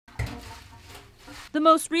The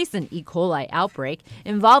most recent E. coli outbreak,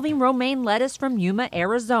 involving romaine lettuce from Yuma,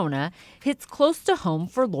 Arizona, hits close to home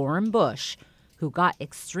for Lauren Bush, who got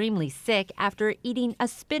extremely sick after eating a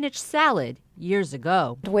spinach salad years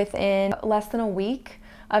ago. Within less than a week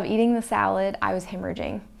of eating the salad, I was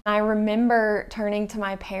hemorrhaging. I remember turning to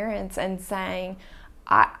my parents and saying,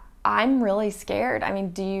 I'm really scared. I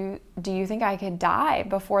mean, do you think I could die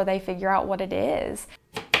before they figure out what it is?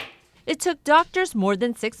 It took doctors more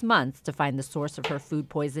than 6 months to find the source of her food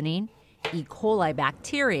poisoning, E. coli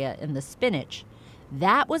bacteria in the spinach.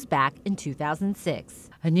 That was back in 2006.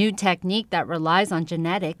 A new technique that relies on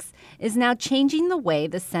genetics is now changing the way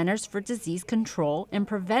the Centers for Disease Control and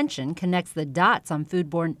Prevention connects the dots on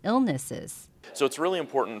foodborne illnesses. So it's really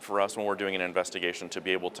important for us when we're doing an investigation to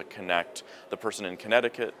be able to connect the person in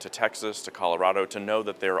Connecticut to Texas to Colorado to know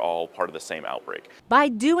that they're all part of the same outbreak. By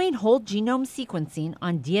doing whole genome sequencing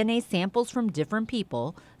on DNA samples from different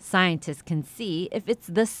people, scientists can see if it's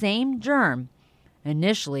the same germ.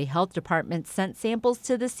 Initially, health departments sent samples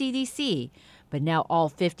to the CDC, but now all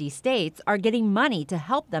 50 states are getting money to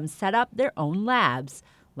help them set up their own labs,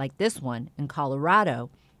 like this one in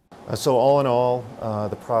Colorado. So all in all,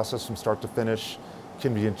 the process from start to finish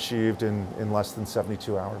can be achieved in less than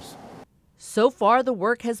 72 hours. So far, the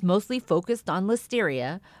work has mostly focused on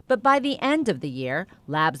listeria, but by the end of the year,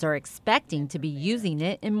 labs are expecting to be using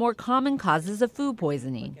it in more common causes of food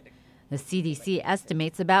poisoning. The CDC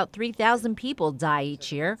estimates about 3,000 people die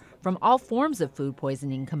each year from all forms of food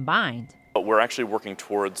poisoning combined. But we're actually working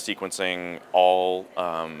towards sequencing all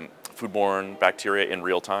foodborne bacteria in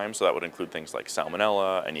real time, so that would include things like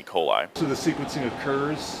Salmonella and E. coli. So the sequencing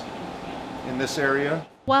occurs in this area.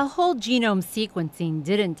 While whole genome sequencing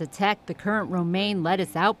didn't detect the current romaine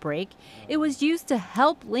lettuce outbreak, it was used to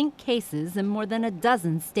help link cases in more than a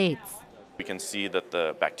dozen states. We can see that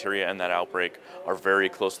the bacteria in that outbreak are very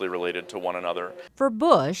closely related to one another. For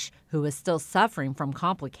Bush, who is still suffering from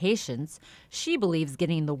complications, she believes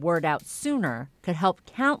getting the word out sooner could help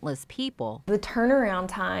countless people. The turnaround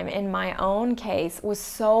time in my own case was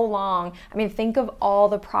so long. I mean, think of all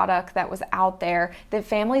the product that was out there that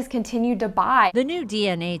families continued to buy. The new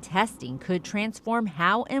DNA testing could transform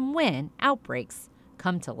how and when outbreaks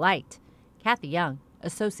come to light. Kathy Young,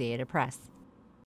 Associated Press.